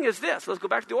is saying is this. Let's go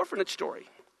back to the orphanage story.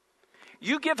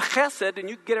 You give chesed and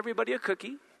you get everybody a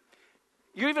cookie.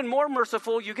 You're even more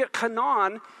merciful. You get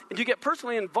Canaan and you get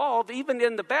personally involved even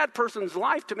in the bad person's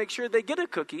life to make sure they get a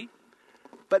cookie.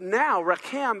 But now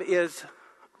rakam is,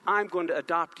 I'm going to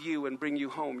adopt you and bring you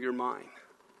home. You're mine.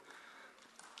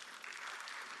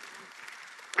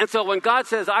 And so when God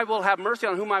says, I will have mercy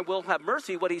on whom I will have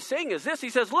mercy, what he's saying is this. He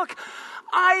says, look,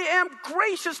 I am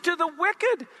gracious to the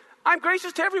wicked. I'm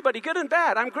gracious to everybody, good and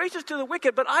bad. I'm gracious to the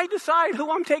wicked, but I decide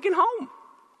who I'm taking home.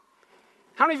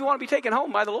 How many of you want to be taken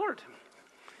home by the Lord?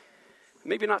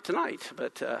 Maybe not tonight,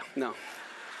 but no.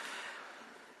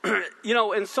 You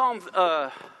know, in Psalms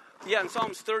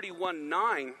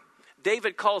 31:9,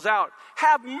 David calls out,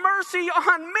 have mercy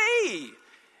on me.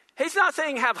 He's not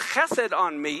saying have chesed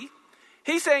on me.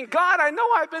 He's saying, God, I know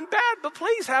I've been bad, but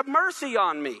please have mercy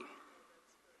on me.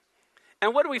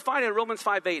 And what do we find in Romans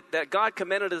 5:8? That God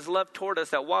commended his love toward us,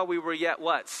 that while we were yet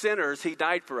what? Sinners, he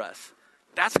died for us.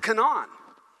 That's Canaan.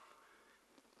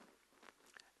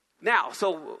 Now,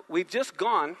 so we've just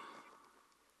gone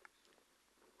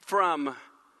from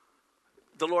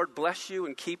the Lord bless you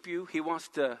and keep you. He wants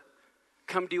to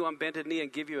come to you on bended knee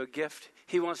and give you a gift.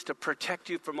 He wants to protect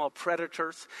you from all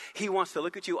predators. He wants to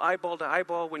look at you eyeball to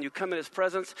eyeball when you come in his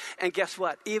presence. And guess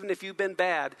what? Even if you've been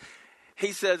bad,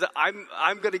 he says, I'm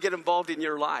going to get involved in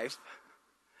your life.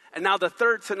 And now the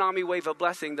third tsunami wave of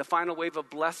blessing, the final wave of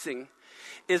blessing,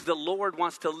 is the Lord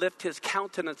wants to lift his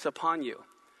countenance upon you.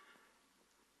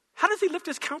 How does he lift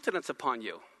his countenance upon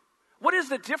you? What is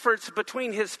the difference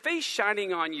between his face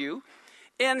shining on you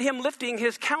and him lifting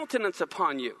his countenance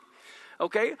upon you?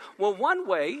 Okay, well, one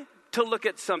way to look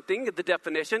at something, the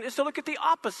definition, is to look at the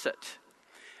opposite.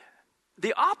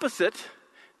 The opposite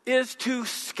is to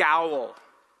scowl,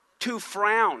 to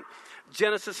frown.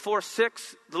 Genesis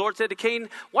 4:6, the Lord said to Cain,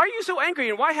 why are you so angry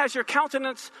and why has your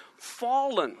countenance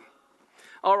fallen?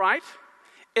 All right.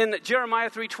 In Jeremiah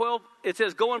 3:12, it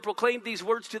says, go and proclaim these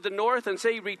words to the north and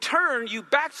say, return, you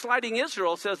backsliding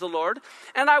Israel, says the Lord,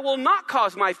 and I will not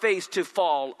cause my face to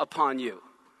fall upon you.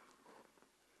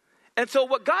 And so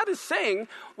what God is saying,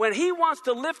 when he wants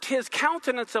to lift his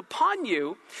countenance upon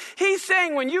you, he's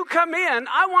saying, when you come in,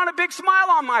 I want a big smile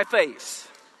on my face.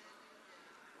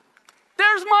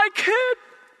 There's my kid.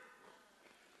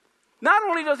 Not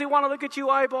only does he want to look at you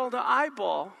eyeball to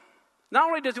eyeball, not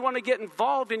only does he want to get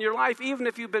involved in your life, even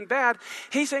if you've been bad,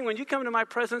 he's saying, when you come into my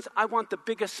presence, I want the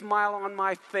biggest smile on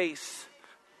my face.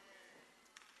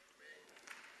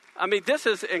 I mean, this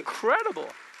is incredible.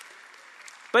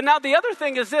 But now the other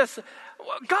thing is this.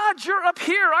 God, you're up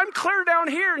here. I'm clear down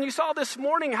here. And you saw this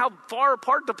morning how far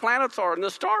apart the planets are and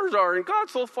the stars are. And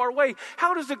God's so far away.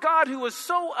 How does the God who is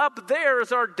so up there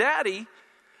as our daddy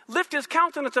lift his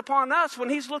countenance upon us when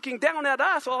he's looking down at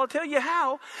us? Well, I'll tell you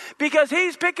how. Because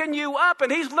he's picking you up and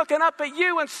he's looking up at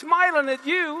you and smiling at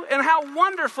you and how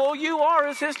wonderful you are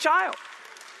as his child.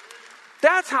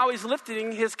 That's how he's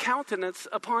lifting his countenance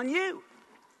upon you.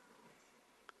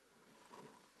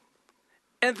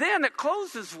 And then it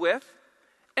closes with,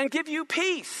 and give you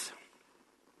peace,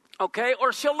 okay,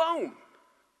 or shalom.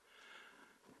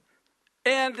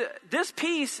 And this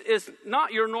peace is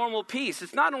not your normal peace.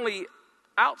 It's not only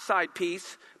outside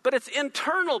peace, but it's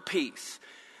internal peace.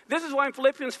 This is why in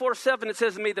Philippians 4:7 it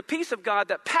says, may the peace of God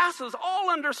that passes all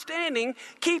understanding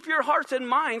keep your hearts and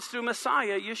minds through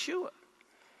Messiah Yeshua.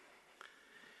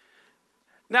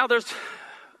 Now there's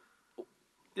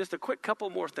just a quick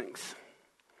couple more things.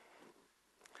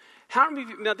 How many of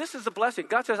you, now this is a blessing.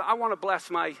 God says, I want to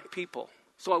bless my people.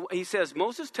 So he says,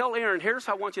 Moses, tell Aaron, here's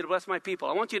how I want you to bless my people.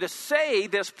 I want you to say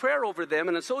this prayer over them,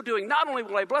 and in so doing, not only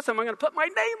will I bless them, I'm going to put my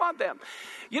name on them.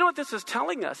 You know what this is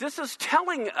telling us? This is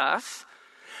telling us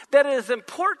that it is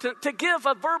important to give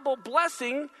a verbal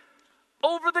blessing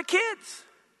over the kids.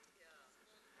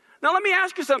 Now, let me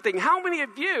ask you something. How many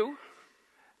of you,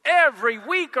 every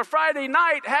week or Friday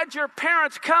night, had your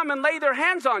parents come and lay their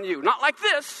hands on you? Not like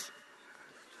this,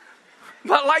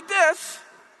 but like this.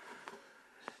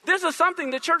 This is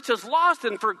something the church has lost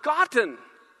and forgotten.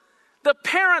 The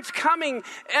parents coming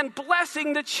and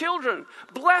blessing the children,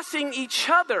 blessing each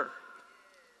other.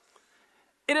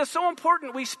 It is so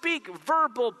important we speak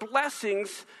verbal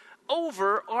blessings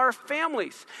over our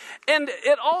families. And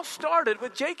it all started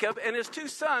with Jacob and his two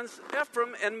sons,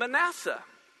 Ephraim and Manasseh.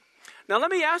 Now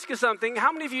let me ask you something.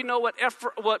 How many of you know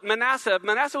what Manasseh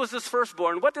was his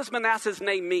firstborn. What does Manasseh's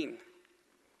name mean?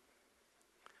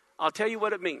 I'll tell you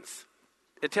what it means.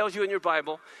 It tells you in your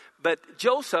Bible. But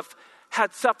Joseph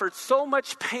had suffered so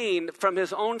much pain from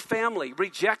his own family,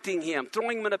 rejecting him,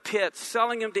 throwing him in a pit,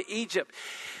 selling him to Egypt.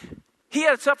 He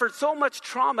had suffered so much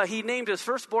trauma, he named his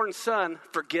firstborn son,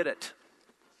 Forget It.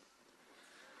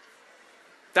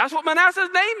 That's what Manasseh's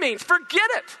name means,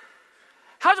 Forget It.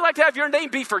 How'd you like to have your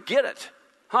name be Forget It?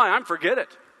 Hi, I'm Forget It.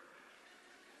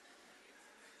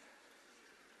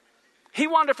 He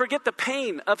wanted to forget the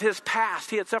pain of his past.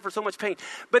 He had suffered so much pain.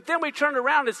 But then we turned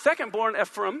around, his secondborn,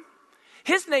 Ephraim,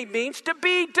 his name means to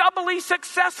be doubly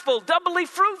successful, doubly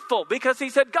fruitful, because he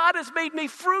said, God has made me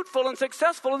fruitful and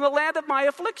successful in the land of my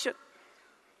affliction.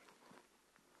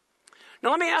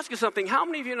 Now, let me ask you something. How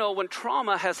many of you know when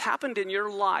trauma has happened in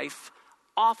your life,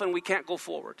 often we can't go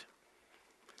forward?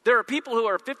 There are people who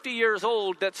are 50 years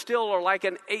old that still are like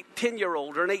an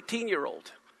 10-year-old or an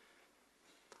 18-year-old.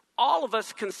 All of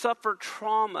us can suffer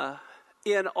trauma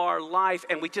in our life,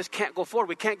 and we just can't go forward.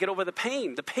 We can't get over the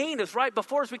pain. The pain is right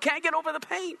before us. We can't get over the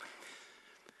pain.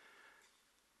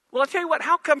 Well, I'll tell you what,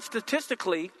 how come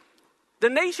statistically, the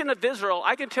nation of Israel,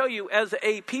 I can tell you as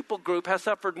a people group, has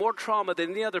suffered more trauma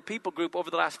than any other people group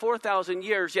over the last 4,000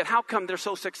 years, yet how come they're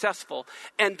so successful?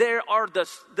 And they're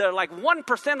like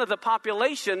 1% of the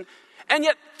population, and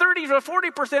yet 30 to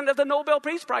 40% of the Nobel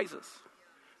Peace Prizes,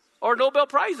 or Nobel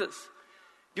Prizes.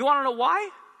 Do you want to know why?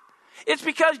 It's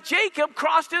because Jacob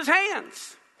crossed his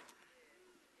hands.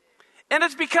 And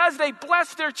it's because they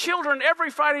blessed their children every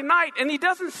Friday night. And he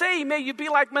doesn't say, may you be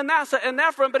like Manasseh and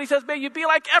Ephraim, but he says, may you be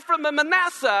like Ephraim and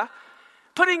Manasseh.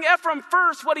 Putting Ephraim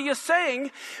first, what he is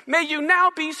saying, may you now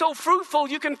be so fruitful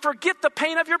you can forget the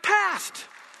pain of your past.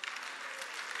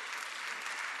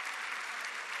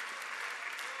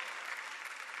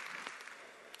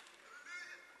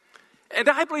 And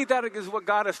I believe that is what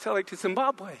God is telling to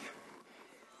Zimbabwe.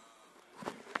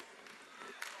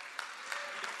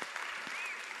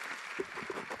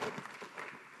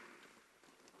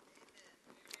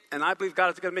 And I believe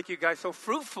God is going to make you guys so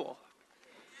fruitful.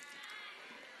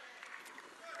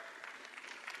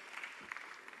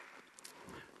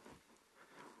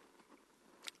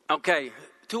 Okay,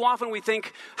 too often we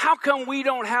think, how come we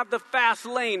don't have the fast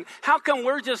lane? How come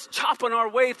we're just chopping our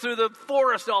way through the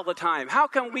forest all the time? How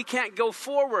come we can't go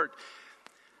forward?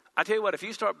 I tell you what, if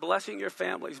you start blessing your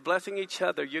families, blessing each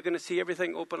other, you're going to see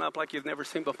everything open up like you've never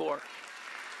seen before.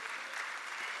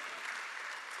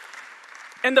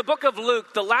 In the book of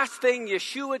Luke, the last thing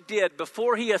Yeshua did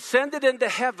before he ascended into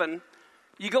heaven,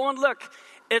 you go and look,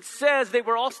 it says they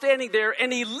were all standing there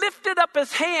and he lifted up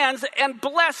his hands and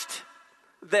blessed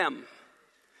them.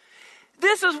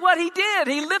 This is what he did.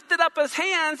 He lifted up his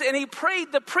hands and he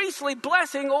prayed the priestly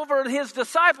blessing over his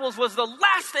disciples. Was the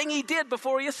last thing he did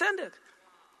before he ascended.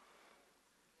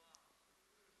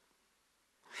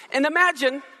 And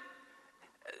imagine,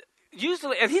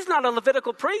 usually, and he's not a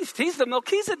Levitical priest, he's the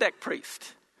Melchizedek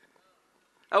priest.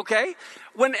 Okay?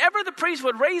 Whenever the priest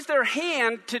would raise their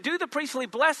hand to do the priestly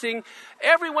blessing,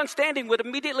 everyone standing would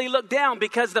immediately look down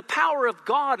because the power of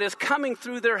God is coming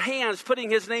through their hands, putting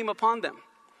his name upon them.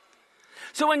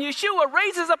 So when Yeshua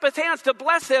raises up his hands to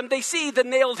bless them, they see the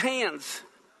nailed hands.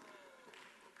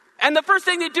 And the first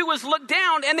thing they do is look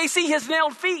down and they see his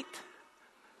nailed feet.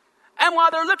 And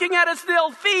while they're looking at his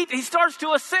nailed feet, he starts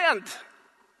to ascend.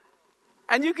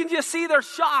 And you can just see their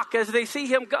shock as they see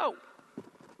him go.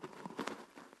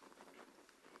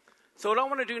 So what I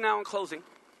want to do now in closing,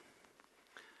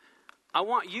 I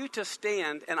want you to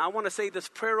stand and I want to say this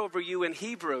prayer over you in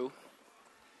Hebrew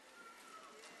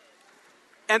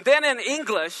and then in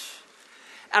English.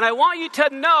 And I want you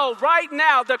to know right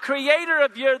now the creator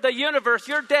of the universe,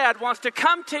 your dad, wants to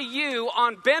come to you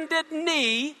on bended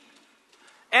knee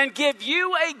and give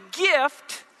you a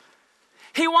gift.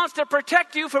 He wants to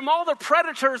protect you from all the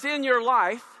predators in your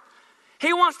life.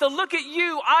 He wants to look at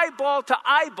you eyeball to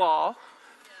eyeball.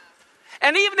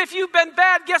 And even if you've been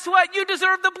bad, guess what? You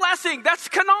deserve the blessing. That's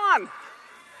Canaan.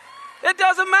 It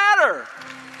doesn't matter.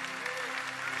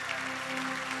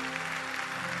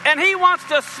 And he wants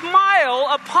to smile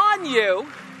upon you,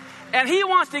 and he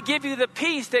wants to give you the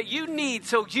peace that you need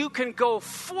so you can go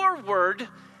forward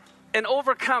and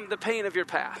overcome the pain of your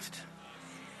past.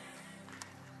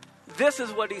 This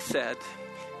is what he said.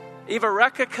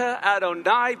 Ivarekaka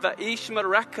Adonai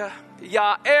va'ishmereka,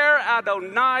 Ya'er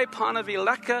Adonai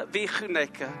panavileka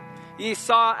vichuneka,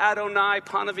 Yisa Adonai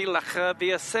panavilecha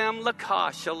v'yasem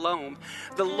leka shalom.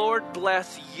 The Lord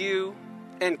bless you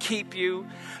and keep you.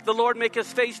 The Lord make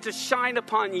his face to shine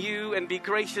upon you and be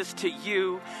gracious to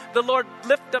you. The Lord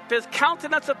lift up his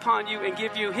countenance upon you and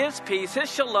give you his peace,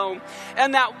 his shalom,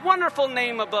 and that wonderful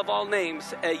name above all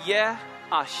names, Eyeh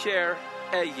Asher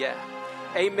Eyeh.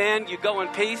 Amen. You go in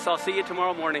peace. I'll see you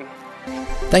tomorrow morning.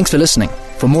 Thanks for listening.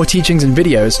 For more teachings and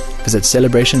videos, visit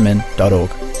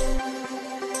celebrationmen.org.